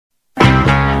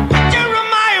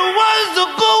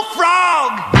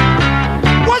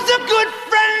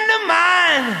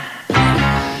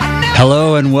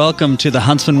and welcome to the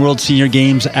Huntsman World Senior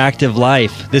Games Active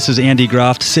Life. This is Andy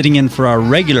Groft sitting in for our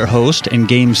regular host and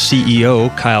Games CEO,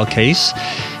 Kyle Case.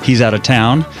 He's out of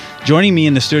town. Joining me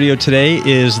in the studio today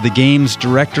is the Games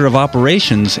Director of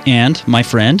Operations and my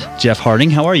friend, Jeff Harding.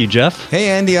 How are you, Jeff? Hey,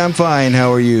 Andy, I'm fine.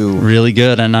 How are you? Really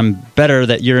good, and I'm better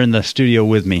that you're in the studio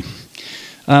with me.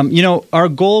 Our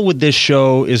goal with this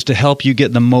show is to help you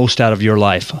get the most out of your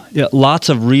life. Lots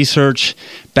of research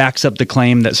backs up the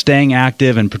claim that staying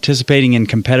active and participating in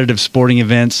competitive sporting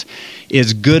events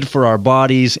is good for our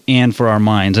bodies and for our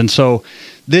minds. And so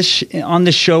on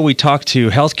this show, we talk to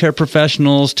healthcare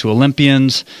professionals, to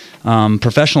Olympians,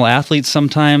 professional athletes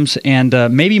sometimes, and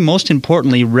maybe most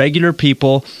importantly, regular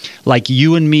people like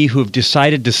you and me who have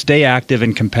decided to stay active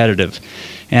and competitive.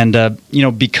 And,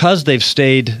 because they've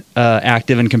stayed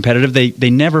active and competitive, they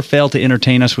never fail to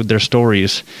entertain us with their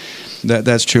stories.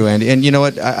 That's true, Andy. And you know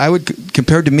what? I would,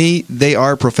 compared to me, they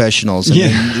are professionals. I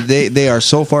mean, they are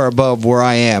so far above where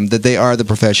I am that they are the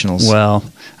professionals. Well,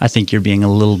 I think you're being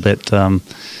a little bit,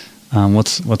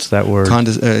 what's that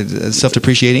word?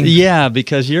 Self-depreciating? Yeah,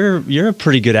 because you're a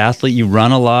pretty good athlete. You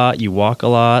run a lot. You walk a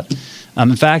lot.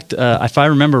 In fact, if I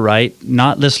remember right,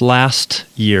 not this last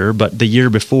year, but the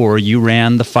year before, you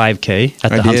ran the 5K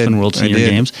at the Huntsman World Senior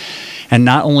Games. And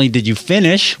not only did you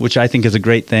finish, which I think is a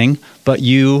great thing, but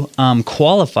you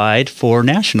qualified for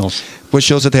nationals. Which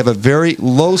shows that they have a very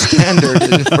low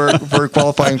standard for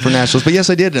qualifying for nationals. But yes,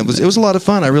 I did. It was a lot of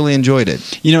fun. I really enjoyed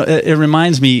it. You know, it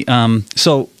reminds me,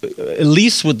 so at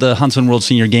least with the Huntsman World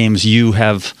Senior Games, you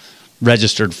have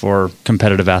registered for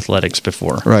competitive athletics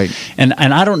before. Right. And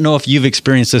I don't know if you've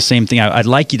experienced the same thing. I'd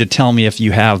like you to tell me if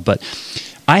you have, but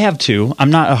I have too.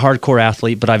 I'm not a hardcore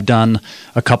athlete, but I've done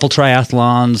a couple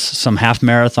triathlons, some half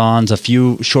marathons, a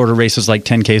few shorter races like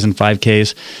 10Ks and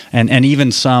 5Ks, and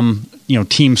even some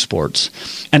team sports.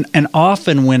 And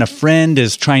often when a friend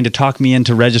is trying to talk me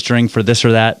into registering for this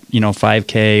or that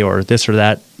 5K or this or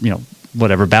that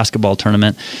whatever basketball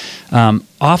tournament,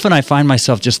 often I find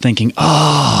myself just thinking,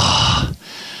 I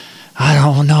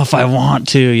don't know if I want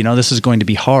to. This is going to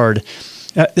be hard.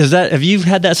 Have you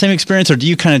had that same experience, or do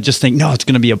you kind of just think, no, it's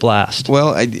going to be a blast?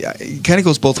 Well, it kind of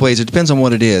goes both ways. It depends on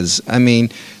what it is. I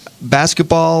mean,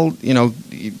 basketball,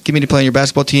 give me to play on your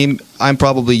basketball team, I'm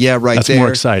probably right That's there. More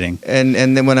exciting. And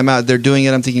then when I'm out there doing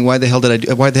it, I'm thinking, why the heck did I do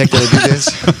this?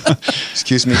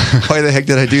 Excuse me. Why the heck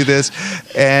did I do this?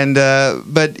 And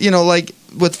but like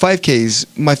with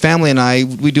 5Ks, my family and I,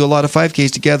 we do a lot of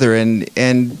 5Ks together, and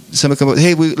someone come up,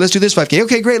 hey, let's do this 5K.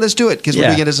 Okay, great, let's do it, because we're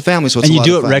doing it as a family, so it's a lot of fun.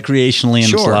 And you do it recreationally,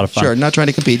 and it's a lot of fun. Sure, not trying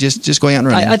to compete, just going out and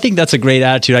running. I think that's a great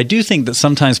attitude. I do think that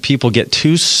sometimes people get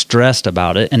too stressed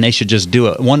about it, and they should just do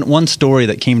it. One story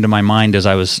that came to my mind as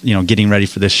I was getting ready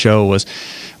for this show was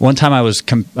one time I was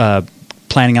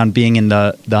planning on being in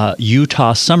the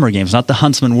Utah Summer Games, not the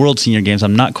Huntsman World Senior Games.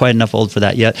 I'm not quite enough old for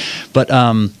that yet, but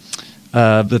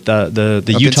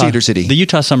the Utah Cedar City. The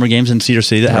Utah Summer Games in Cedar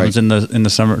City that happens in the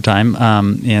summertime,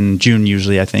 in June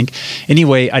usually, I think.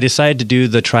 Anyway, I decided to do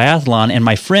the triathlon, and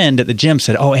my friend at the gym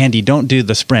said, "Oh, Andy, don't do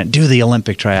the sprint. Do the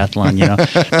Olympic triathlon.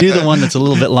 Do the one that's a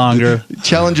little bit longer.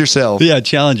 Challenge yourself." Yeah,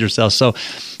 challenge yourself. So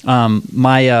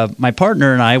my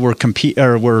partner and I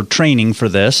were training for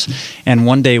this, and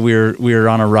one day we were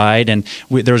on a ride, and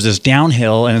there was this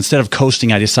downhill, and instead of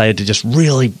coasting, I decided to just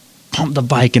really pump the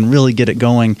bike and really get it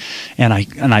going, and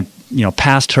I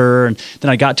passed her, and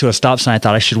then I got to a stop sign. I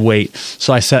thought I should wait,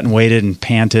 so I sat and waited and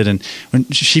panted, and when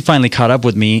she finally caught up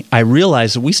with me, I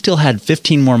realized that we still had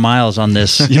 15 more miles on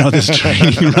this this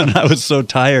training run. I was so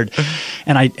tired,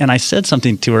 and I said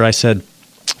something to her. I said,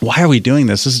 "Why are we doing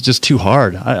this? This is just too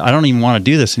hard. I don't even want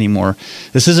to do this anymore.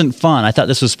 This isn't fun. I thought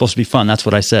this was supposed to be fun." That's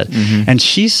what I said. Mm-hmm. And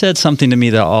she said something to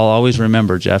me that I'll always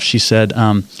remember, Jeff. She said,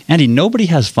 "Andy, nobody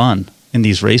has fun in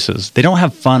these races. They don't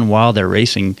have fun while they're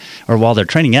racing or while they're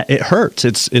training. It hurts.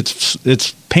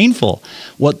 It's painful.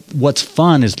 What's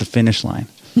fun is the finish line.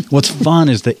 What's fun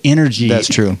is the energy. That's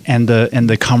true. And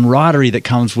the camaraderie that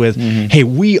comes with, hey,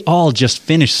 we all just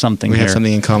finished something. We here. have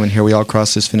something in common here. We all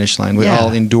crossed this finish line. We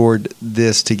all endured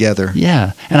this together.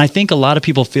 Yeah. And I think a lot of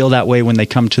people feel that way when they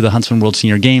come to the Huntsman World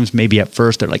Senior Games. Maybe at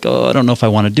first they're like, oh, I don't know if I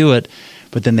want to do it.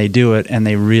 But then they do it, and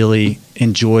they really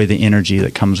enjoy the energy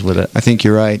that comes with it. I think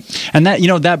you're right. And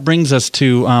that brings us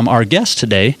to our guest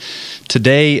today.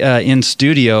 Today in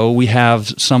studio, we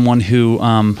have someone who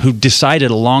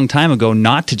decided a long time ago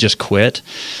not to just quit.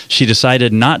 She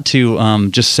decided not to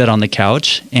just sit on the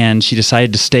couch, and she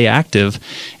decided to stay active.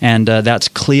 And that's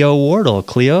Cleo Wardell.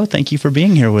 Cleo, thank you for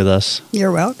being here with us.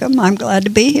 You're welcome. I'm glad to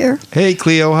be here. Hey,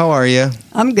 Cleo, how are you?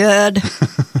 I'm good.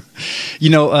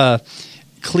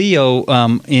 Cleo,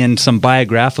 in some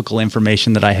biographical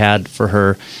information that I had for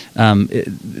her,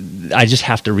 I just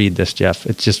have to read this, Jeff.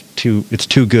 It's just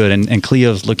too good. And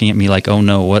Cleo's looking at me like, oh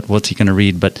no, what's he going to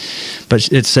read? But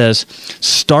it says,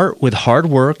 start with hard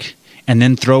work and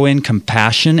then throw in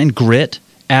compassion and grit,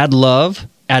 add love,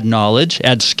 add knowledge,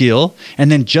 add skill, and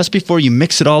then just before you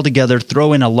mix it all together,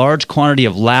 throw in a large quantity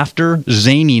of laughter,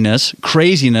 zaniness,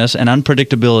 craziness, and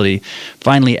unpredictability.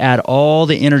 Finally, add all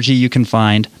the energy you can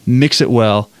find, mix it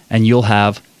well, and you'll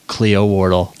have Cleo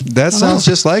Wardell. That sounds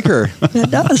just like her. It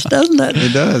does, doesn't it?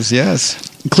 It does, yes.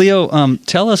 Cleo,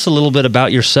 tell us a little bit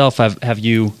about yourself. Have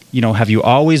you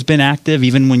always been active,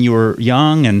 even when you were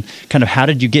young, and kind of how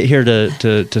did you get here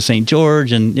to St.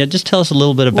 George? And just tell us a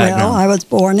little bit of background. Well, I was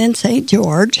born in St.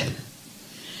 George,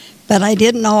 but I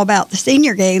didn't know about the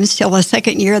Senior Games till the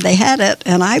second year they had it,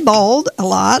 and I bowled a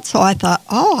lot, so I thought,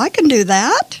 oh, I can do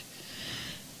that.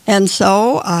 And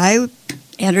so I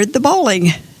entered the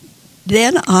bowling.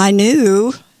 Then I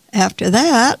knew after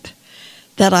that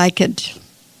I could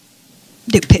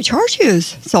pitch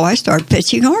horseshoes. So I started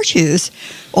pitching horseshoes.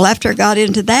 Well, after I got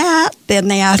into that, then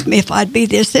they asked me if I'd be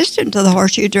the assistant to the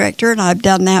horseshoe director, and I've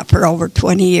done that for over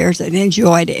 20 years and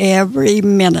enjoyed every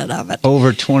minute of it.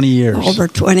 Over 20 years. Over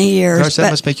 20 years. Gosh, that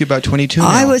must make you about 22 now.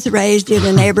 I was raised in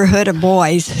a neighborhood of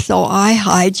boys, so I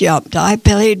high jumped. I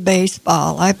played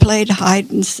baseball. I played hide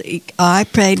and seek. I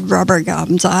played rubber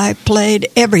guns. I played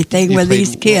everything with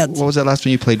these kids. What was that last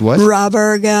one you played? What?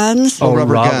 Rubber guns. Oh,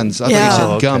 rubber guns. I thought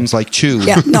you said gums like chew.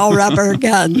 Yeah, no, rubber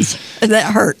guns.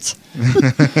 That hurts.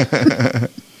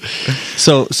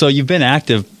 So you've been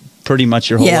active pretty much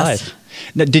your whole life.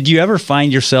 Now, did you ever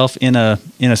find yourself in a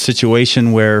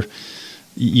situation where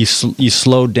you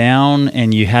slowed down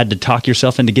and you had to talk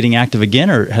yourself into getting active again,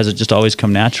 or has it just always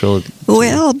come natural?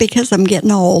 Well, because I'm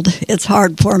getting old, it's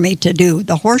hard for me to do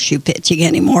the horseshoe pitching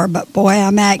anymore. But boy,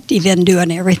 I'm active in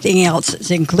doing everything else that's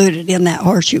included in that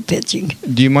horseshoe pitching.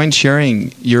 Do you mind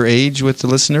sharing your age with the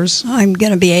listeners? I'm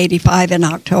going to be 85 in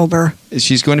October.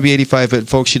 She's going to be 85, but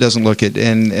folks, she doesn't look it,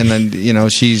 and then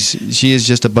she is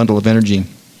just a bundle of energy.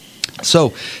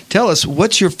 So, tell us,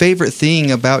 what's your favorite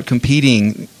thing about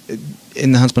competing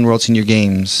in the Huntsman World Senior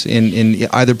Games, in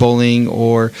either bowling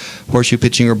or horseshoe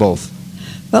pitching or both?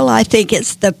 Well, I think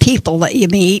it's the people that you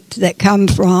meet that come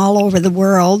from all over the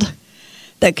world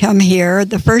that come here.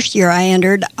 The first year I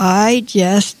entered, I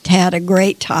just had a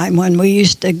great time when we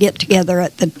used to get together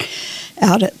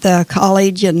out at the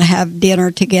college and have dinner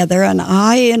together. And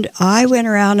I went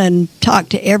around and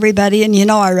talked to everybody,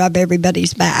 and I rub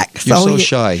everybody's back. You're so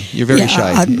shy. You're very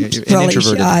shy. I'm You're really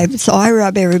introverted. shy. So I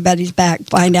rub everybody's back,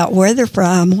 find out where they're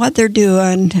from, what they're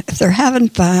doing, if they're having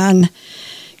fun.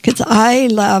 Because I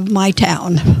love my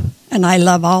town, and I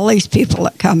love all these people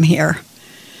that come here.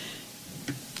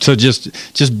 So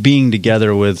just being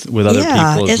together with other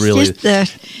people is really...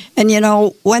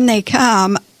 And when they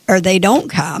come or they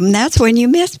don't come, that's when you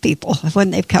miss people.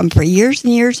 When they've come for years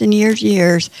and years and years and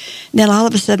years, and then all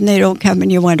of a sudden they don't come,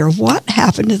 and you wonder what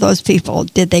happened to those people.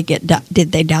 Did they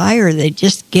die, or did they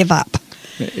just give up?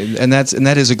 And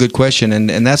that is a good question,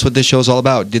 and that's what this show is all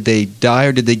about. Did they die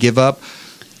or did they give up?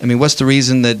 I mean, what's the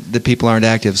reason that the people aren't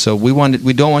active? So we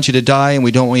don't want you to die, and we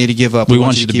don't want you to give up. We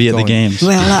want you to be at the games.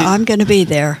 Well, I'm going to be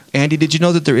there. Andy, did you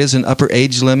know that there is an upper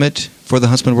age limit for the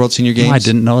Huntsman World Senior Games? No, I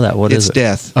didn't know that. What is it? It's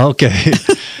death. Okay.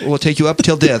 We'll take you up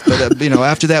till death, but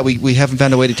after that, we haven't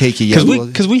found a way to take you yet.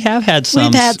 Because we have had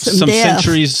some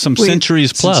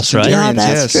centuries plus, right? Yeah,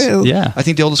 that's true. Yeah. I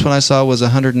think the oldest one I saw was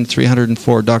 103,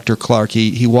 104. Dr. Clark.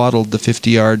 He waddled the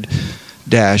 50-yard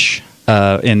dash.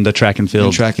 In the track and field.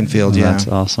 In track and field, yeah. That's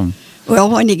awesome.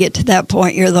 Well, when you get to that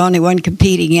point, you're the only one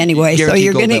competing anyway, so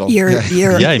you're going to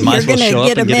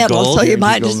get a medal. So you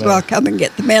might as well come and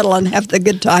get the medal and have the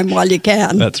good time while you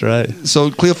can. That's right.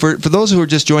 So, Cleo, for those who are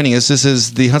just joining us, this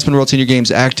is the Huntsman World Senior Games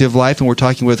Active Life, and we're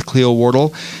talking with Cleo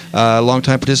Wardell, a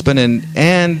longtime participant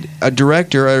and a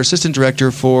director, or assistant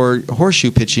director for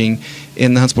horseshoe pitching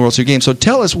in the Huntsman World Senior Games. So,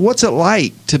 tell us, what's it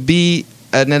like to be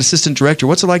an assistant director?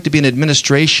 What's it like to be in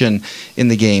administration in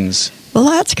the games? Well,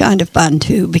 that's kind of fun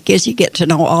too, because you get to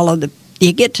know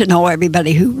you get to know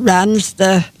everybody who runs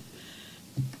the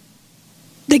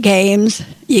games.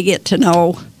 You get to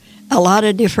know a lot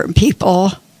of different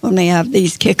people when they have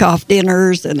these kickoff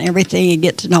dinners and everything. You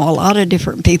get to know a lot of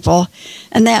different people,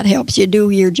 and that helps you do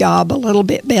your job a little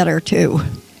bit better too.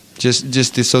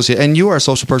 Just the associate. And you are a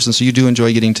social person, so you do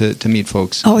enjoy getting to meet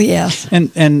folks. Oh, yes.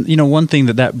 And you know, one thing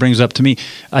that brings up to me,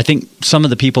 I think some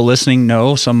of the people listening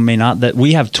know, some may not, that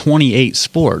we have 28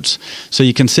 sports. So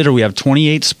you consider we have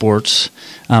 28 sports.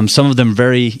 Some of them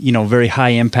very high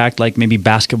impact, like maybe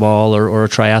basketball or a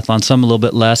triathlon. Some a little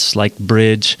bit less, like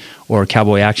bridge or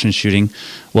cowboy action shooting.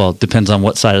 Well, it depends on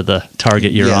what side of the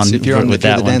target you're on. If you're on the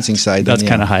dancing side, that's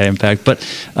kind of high impact.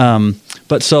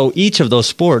 But so each of those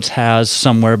sports has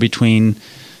somewhere between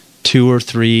 2 or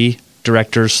 3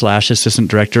 directors / assistant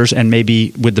directors, and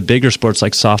maybe with the bigger sports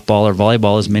like softball or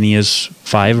volleyball, as many as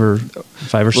 5 or 6.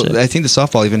 I think the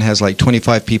softball even has like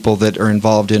 25 people that are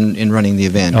involved in running the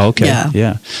event. Oh, okay,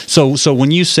 yeah. So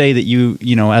when you say that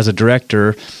you know, as a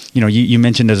director, you know, you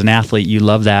mentioned as an athlete you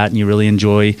love that and you really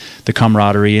enjoy the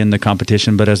camaraderie and the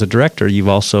competition, but as a director you've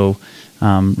also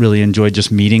really enjoyed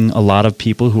just meeting a lot of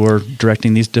people who are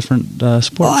directing these different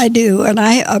sports. Well, I do, and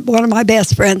one of my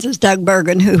best friends is Doug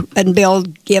Bergen and Bill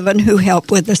Given, who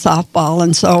helped with the softball,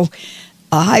 and so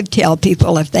I tell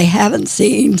people if they haven't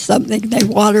seen something they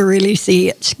want to really see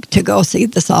it, to go see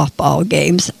the softball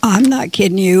games. I'm not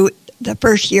kidding you. The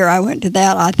first year I went to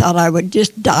that, I thought I would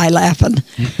just die laughing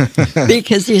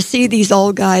because you see these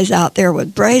old guys out there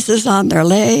with braces on their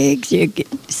legs. You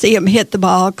see them hit the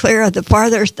ball clear. The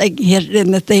farthest they can hit it in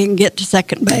the thing, get to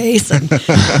second base.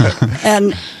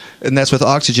 And that's with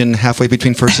oxygen halfway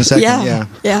between first and second.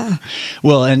 Yeah.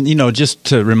 Well, and you know, just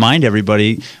to remind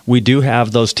everybody, we do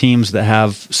have those teams that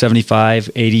have 75,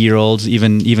 80-year-olds,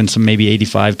 even some maybe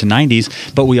 85 to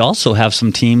 90s, but we also have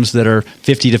some teams that are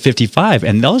 50 to 55,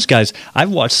 and those guys,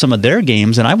 I've watched some of their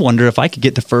games, and I wonder if I could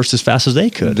get to first as fast as they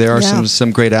could. There are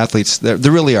some great athletes. There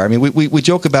really are. I mean, we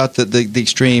joke about the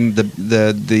extreme,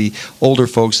 the older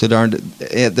folks that aren't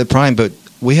at the prime, but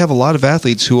we have a lot of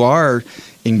athletes who are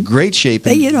in great shape.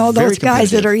 But you know, those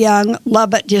guys that are young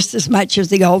love it just as much as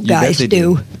the old guys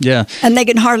do. Yeah. And they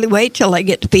can hardly wait till they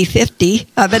get to be 50.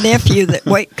 I have a nephew that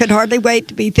could hardly wait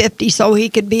to be 50 so he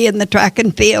could be in the track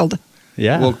and field.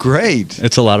 Yeah. Well, great.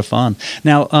 It's a lot of fun.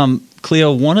 Now,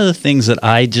 Cleo, one of the things that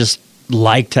I just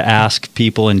like to ask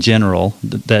people in general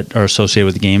that are associated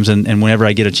with games, and whenever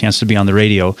I get a chance to be on the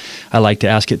radio, I like to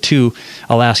ask it too.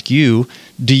 I'll ask you,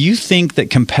 do you think that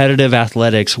competitive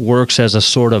athletics works as a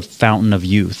sort of fountain of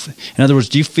youth? In other words,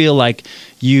 do you feel like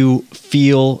you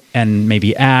feel and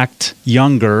maybe act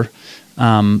younger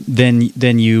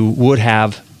than you would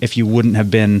have if you wouldn't have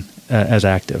been as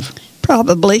active?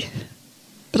 Probably,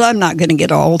 but I'm not going to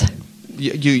get old.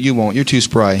 You won't. You're too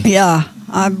spry. Yeah,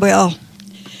 well,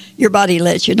 your body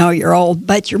lets you know you're old,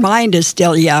 but your mind is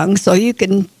still young, so you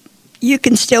can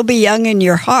still be young in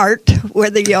your heart,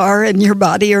 whether you are in your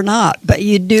body or not. But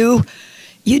you do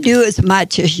as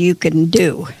much as you can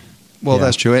do. Well,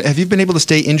 that's true. Have you been able to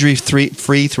stay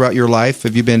injury-free throughout your life?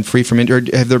 Have you been free from injury?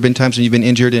 Have there been times when you've been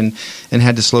injured and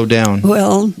had to slow down?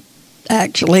 Well,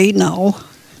 actually, no.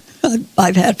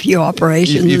 I've had a few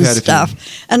operations You've and had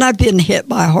stuff, and I've been hit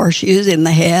by horseshoes in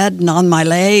the head and on my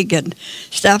leg and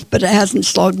stuff, but it hasn't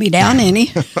slowed me down any.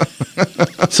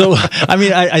 So, I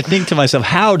mean, I think to myself,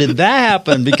 how did that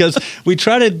happen? Because we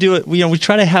try to do it, we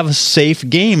try to have safe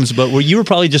games, but you were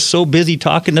probably just so busy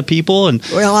talking to people. And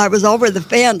well, I was over the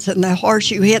fence, and the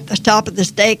horseshoe hit the top of the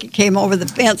stake. It came over the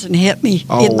fence and hit me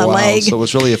in the leg. So it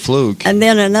was really a fluke. And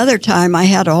then another time, I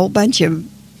had a whole bunch of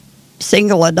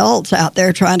single adults out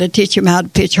there trying to teach them how to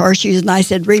pitch horseshoes, and I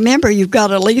said, remember, you've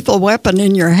got a lethal weapon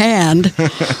in your hand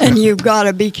and you've got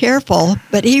to be careful.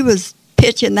 But he was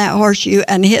pitching that horseshoe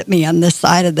and hit me on this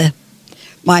side of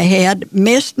my head,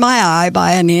 missed my eye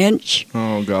by an inch,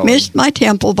 missed my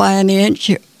temple by an inch.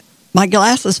 My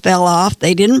glasses fell off.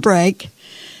 They didn't break.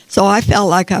 So I felt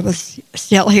like I was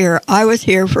still here. I was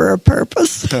here for a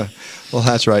purpose. Well,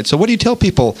 that's right. So what do you tell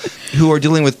people who are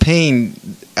dealing with pain?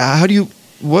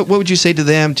 What would you say to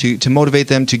them to motivate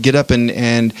them to get up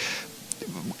and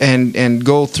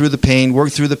go through the pain,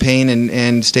 work through the pain,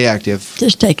 and stay active?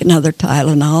 Just take another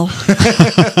Tylenol.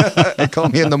 Call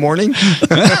me in the morning?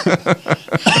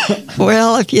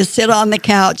 Well, if you sit on the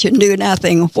couch and do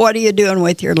nothing, what are you doing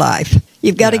with your life?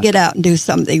 You've got to get out and do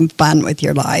something fun with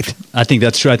your life. I think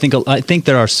that's true. I think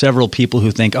there are several people who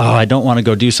think, I don't want to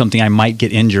go do something, I might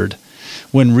get injured.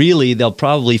 When really they'll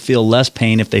probably feel less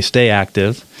pain if they stay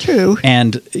active. True.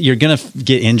 And you're going to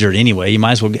get injured anyway. You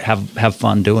might as well have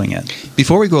fun doing it.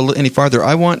 Before we go any farther,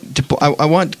 I want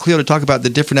Cleo to talk about the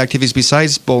different activities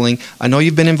besides bowling. I know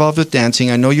you've been involved with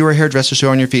dancing. I know you were a hairdresser, so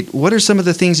on your feet. What are some of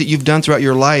the things that you've done throughout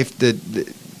your life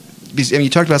you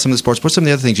talked about some of the sports. What's some of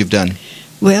the other things you've done?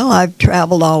 Well, I've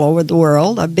traveled all over the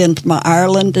world. I've been from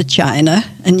Ireland to China,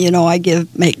 and I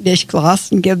make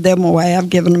dishcloths and give them away. I've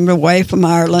given them away from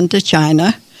Ireland to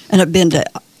China, and I've been to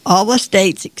all the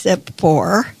states except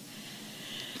 4.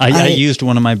 I used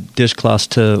one of my dishcloths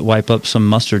to wipe up some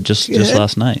mustard just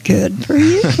last night. Good for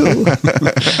you.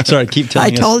 Sorry, keep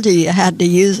telling us. I told you had to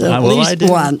use it at least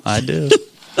once. I do.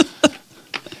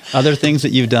 Other things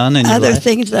that you've done in your life? Other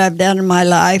things that I've done in my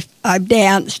life, I've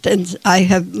danced, and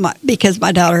because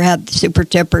my daughter had super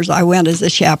tippers, I went as a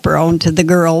chaperone to the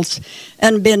girls,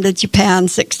 and been to Japan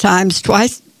 6 times,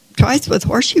 twice with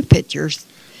horseshoe pitchers.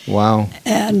 Wow.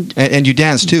 And you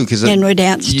danced too, and we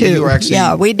danced too. You were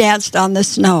actually, we danced on the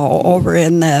snow over at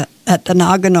the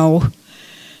Nagano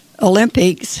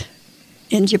Olympics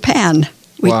in Japan.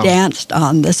 We danced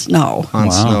on the snow.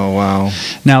 Snow, wow.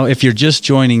 Now, if you're just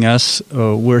joining us,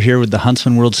 we're here with the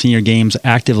Huntsman World Senior Games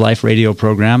Active Life radio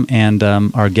program, and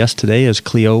our guest today is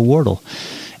Cleo Wardell.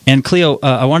 And Cleo,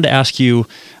 I wanted to ask you,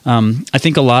 I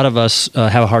think a lot of us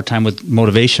have a hard time with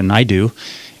motivation. I do.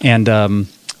 And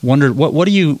wondered what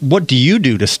do you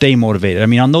do to stay motivated? I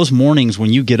mean, on those mornings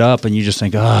when you get up and you just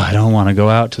think, I don't want to go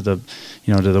out to the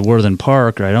Worthen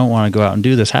Park, or I don't want to go out and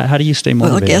do this. How do you stay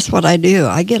motivated? Well, guess what I do?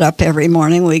 I get up every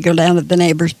morning. We go down to the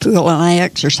neighbor's pool, and I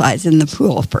exercise in the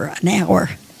pool for an hour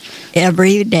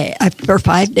every day for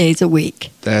 5 days a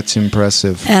week. That's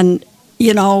impressive. And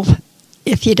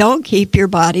if you don't keep your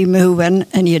body moving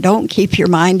and you don't keep your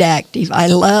mind active, I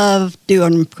love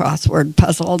doing crossword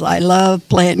puzzles. I love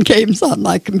playing games on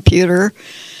my computer.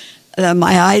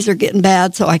 My eyes are getting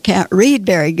bad, so I can't read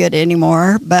very good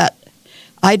anymore. But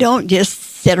I don't just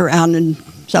sit around and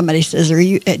somebody says,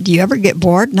 do you ever get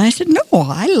bored? And I said, no,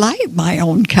 I like my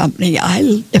own company.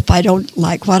 If I don't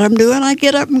like what I'm doing, I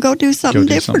get up and go do something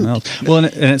different. Something else. Well,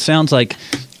 and it sounds like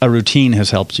a routine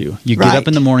has helped you. You get up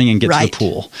in the morning and get to the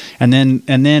pool, and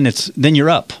then you're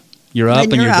up. You're up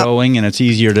and you're going, and it's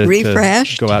easier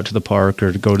to go out to the park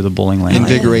or to go to the bowling lane.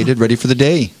 Invigorated, ready for the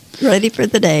day. Ready for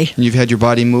the day. And you've had your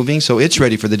body moving, so it's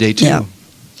ready for the day too. Yeah.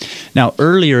 Now,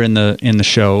 earlier in the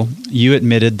show, you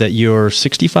admitted that you're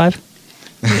 65.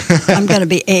 I'm going to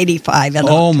be 85 in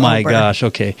October. Oh my gosh!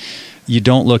 Okay. You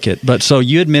don't look it, but so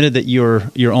you admitted that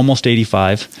you're almost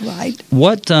 85. Right.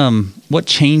 What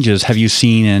changes have you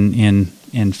seen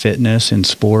in fitness, in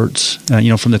sports?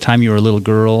 From the time you were a little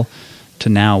girl to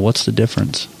now, what's the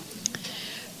difference?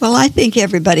 Well, I think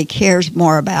everybody cares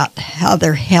more about how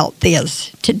their health is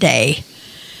today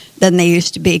than they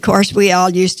used to be. Of course, we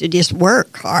all used to just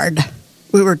work hard.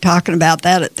 We were talking about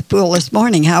that at the pool this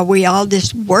morning, how we all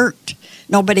just worked.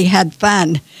 Nobody had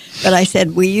fun. But I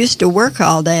said, we used to work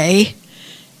all day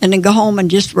and then go home and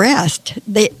just rest.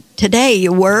 Today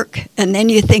you work, and then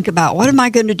you think about, what am I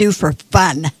going to do for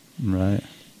fun? Right.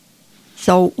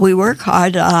 So we work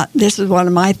hard. This is one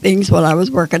of my things when I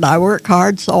was working. I work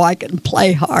hard so I can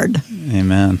play hard.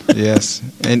 Amen. Yes.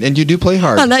 And you do play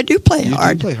hard. And I do play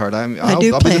hard. You do play hard. I'll be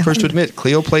the first to admit,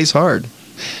 Cleo plays hard.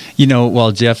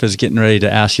 While Jeff is getting ready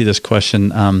to ask you this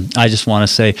question, I just want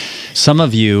to say some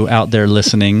of you out there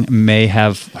listening may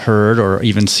have heard or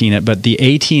even seen it, but the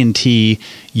AT&T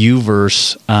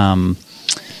Uverse,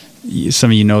 some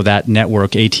of you know that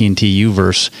network, AT&T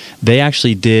Uverse, they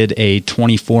actually did a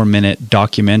 24-minute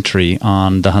documentary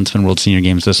on the Huntsman World Senior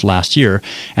Games this last year,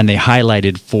 and they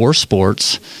highlighted 4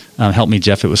 sports. Help me,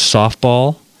 Jeff. It was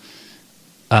softball,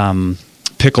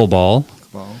 pickleball,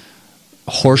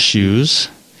 horseshoes,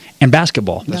 and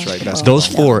basketball. That's right, basketball. Those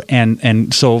 4.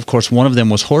 And so, of course, one of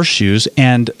them was horseshoes.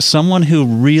 And someone who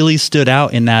really stood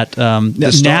out in that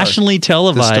nationally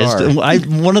televised,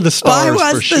 one of the stars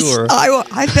for sure.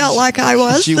 I felt like I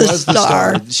was she the was star.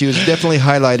 The star. She was definitely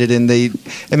highlighted. And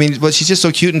she's just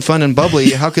so cute and fun and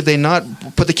bubbly. How could they not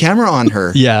put the camera on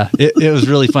her? Yeah, it was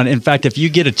really fun. In fact, if you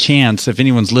get a chance, if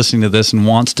anyone's listening to this and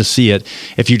wants to see it,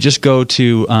 if you just go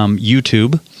to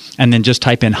YouTube, and then just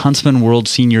type in Huntsman World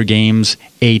Senior Games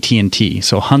AT&T.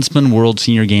 So Huntsman World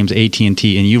Senior Games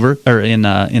AT&T in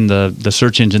the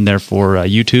search engine there for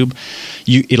YouTube.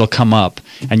 It'll come up,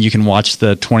 and you can watch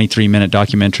the 23-minute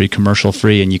documentary commercial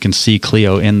free, and you can see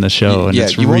Cleo in the show, and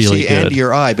it's really good. You won't see Andy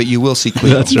or I, but you will see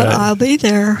Cleo. That's right. I'll be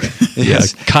there.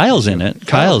 Yes. Kyle's in it.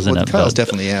 Kyle's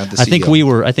definitely the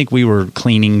CEO. I think we were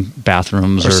cleaning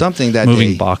bathrooms or something that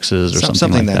moving day. Boxes or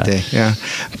something like that. Day. Yeah.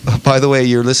 By the way,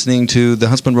 you're listening to the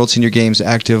Huntsman World Senior Games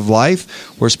Active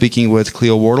Life. We're speaking with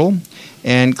Cleo Wardell.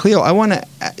 And Cleo,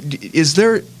 is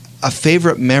there a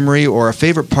favorite memory or a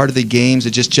favorite part of the games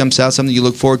that just jumps out, something you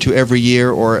look forward to every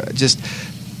year, or just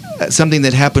something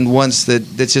that happened once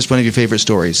that's just one of your favorite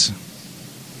stories?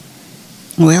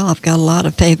 Well, I've got a lot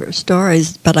of favorite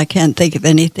stories, but I can't think of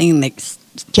anything that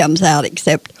jumps out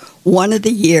except one of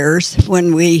the years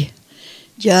when we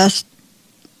just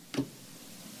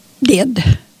did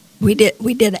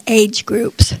age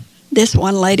groups. this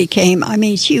one lady came. I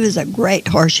mean, she was a great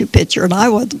horseshoe pitcher, and I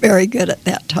wasn't very good at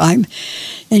that time.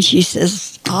 And she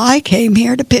says, I came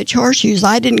here to pitch horseshoes.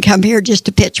 I didn't come here just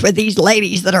to pitch with these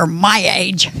ladies that are my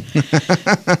age.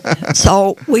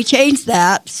 So we changed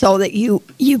that so that you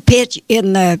pitch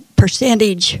in the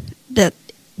percentage that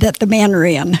the men are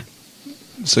in.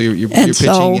 So you're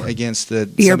pitching against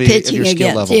somebody of your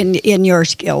skill level. In your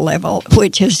skill level,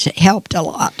 which has helped a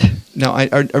lot. Now,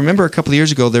 I remember a couple of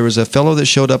years ago, there was a fellow that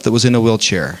showed up that was in a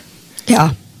wheelchair.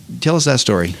 Yeah. Tell us that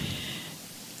story.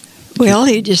 Well,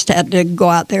 he just had to go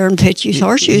out there and pitch his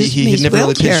horseshoes. He never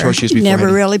really pitched horseshoes before.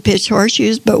 Never really pitched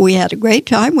horseshoes, but we had a great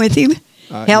time with him.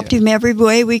 Helped him every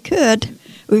way we could.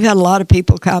 We've had a lot of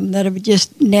people come that have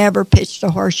just never pitched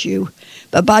a horseshoe.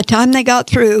 But by the time they got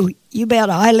through, you bet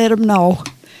I let them know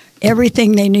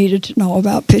everything they needed to know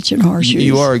about pitching horseshoes.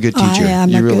 You are a good teacher. I am.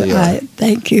 You really are.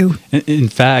 Thank you. In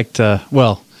fact,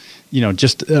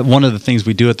 just one of the things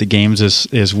we do at the games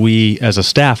is we, as a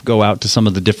staff, go out to some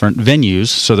of the different venues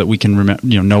so that we can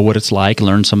know what it's like,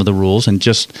 learn some of the rules. And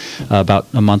just about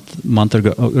a month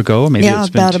ago, maybe it's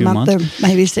been about 2 months, or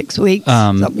maybe 6 weeks.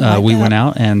 We went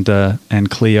out and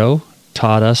Cleo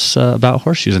taught us about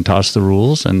horseshoes and taught us the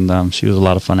rules, and she was a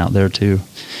lot of fun out there too.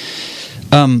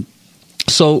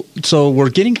 So we're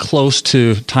getting close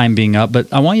to time being up,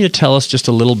 but I want you to tell us just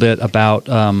a little bit about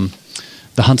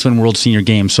the Huntsman World Senior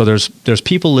Games. So there's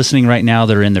people listening right now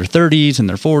that are in their 30s and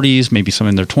their 40s, maybe some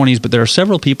in their 20s, but there are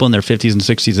several people in their 50s and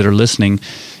 60s that are listening.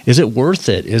 Is it worth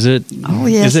it? Is it? Oh,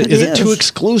 yes, it is. Is it too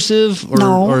exclusive,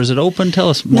 or is it open? Tell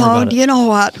us more about it. No, you know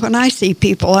what? When I see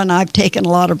people, and I've taken a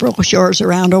lot of brochures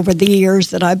around over the years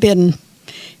that I've been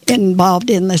involved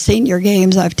in the senior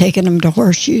games, I've taken them to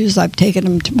horseshoes, I've taken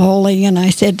them to bowling, and I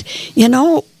said,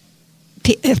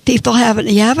 if people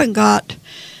haven't got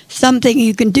something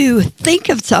you can do, think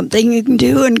of something you can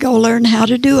do and go learn how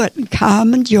to do it, and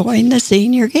come and join the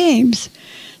senior games.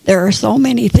 There are so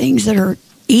many things that are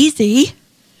easy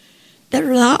that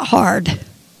are not hard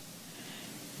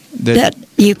that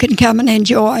you can come and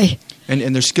enjoy.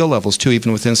 And there's skill levels too,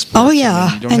 even within sports. Oh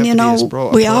yeah,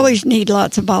 we always need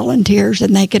lots of volunteers,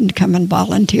 and they can come and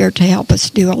volunteer to help us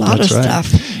do a lot of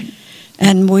stuff.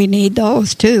 And we need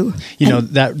those too.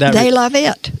 They love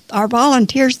it. Our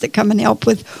volunteers that come and help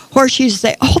with horseshoes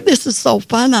say, "Oh, this is so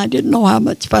fun! I didn't know how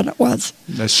much fun it was."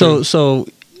 That's true.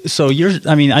 So you're.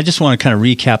 I mean, I just want to kind of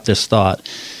recap this thought.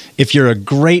 If you're a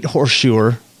great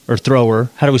horseshoer or thrower,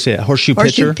 how do we say it? Horseshoe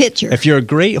pitcher. If you're a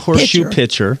great horseshoe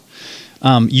pitcher,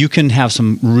 you can have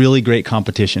some really great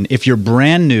competition. If you're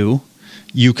brand new,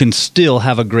 you can still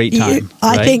have a great time.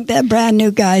 I think that brand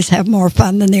new guys have more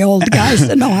fun than the old guys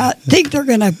that think they're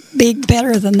going to be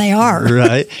better than they are.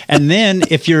 Right. And then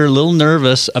if you're a little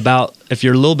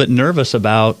bit nervous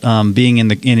about being in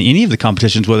any of the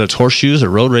competitions, whether it's horseshoes or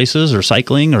road races or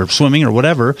cycling or swimming or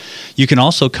whatever, you can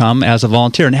also come as a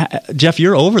volunteer. And Jeff,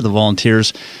 you're over the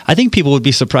volunteers. I think people would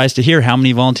be surprised to hear how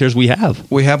many volunteers we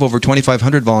have. We have over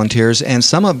 2,500 volunteers, and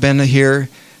some have been here.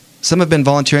 Some have been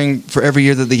volunteering for every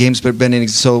year that the games have been in.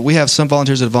 So we have some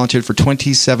volunteers that have volunteered for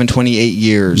 27, 28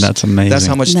 years. That's amazing. That's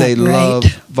how much they love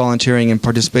volunteering and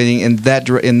participating in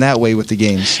that way with the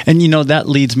games. And that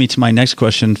leads me to my next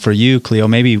question for you, Cleo.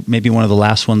 Maybe one of the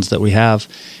last ones that we have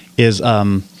is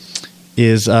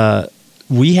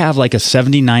we have like a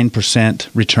 79%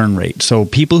 return rate. So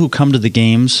people who come to the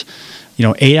games,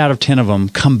 8 out of 10 of them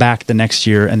come back the next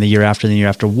year and the year after and the year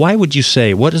after. Why would you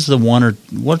say? What's the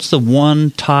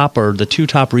one top or the two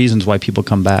top reasons why people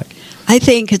come back? I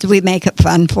think because we make it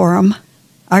fun for them.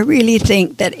 I really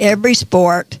think that every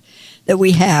sport that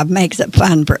we have makes it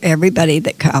fun for everybody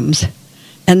that comes.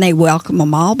 And they welcome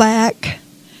them all back.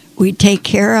 We take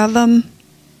care of them.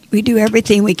 We do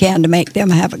everything we can to make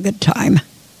them have a good time.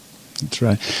 That's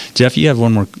right. Jeff, you have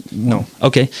one more? No.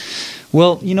 Okay.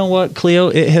 Well, you know what, Cleo?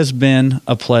 It has been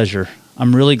a pleasure.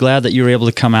 I'm really glad that you were able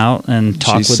to come out and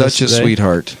talk with us today. She's such a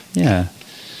sweetheart. Yeah.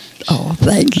 Oh,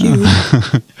 thank you.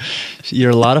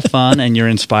 You're a lot of fun and you're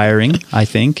inspiring, I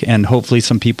think, and hopefully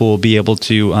some people will be able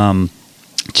to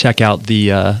check out the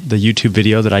YouTube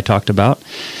video that I talked about.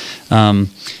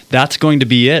 That's going to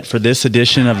be it for this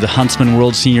edition of the Huntsman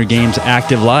World Senior Games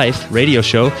Active Life radio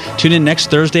show. Tune in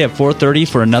next Thursday at 4:30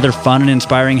 for another fun and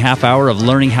inspiring half hour of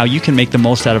learning how you can make the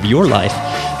most out of your life.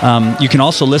 You can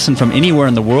also listen from anywhere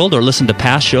in the world or listen to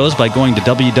past shows by going to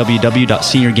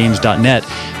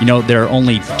www.seniorgames.net. There are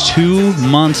only 2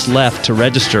 months left to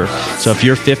register. So if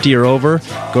you're 50 or over,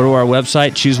 go to our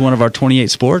website, choose one of our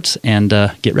 28 sports, and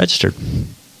get registered.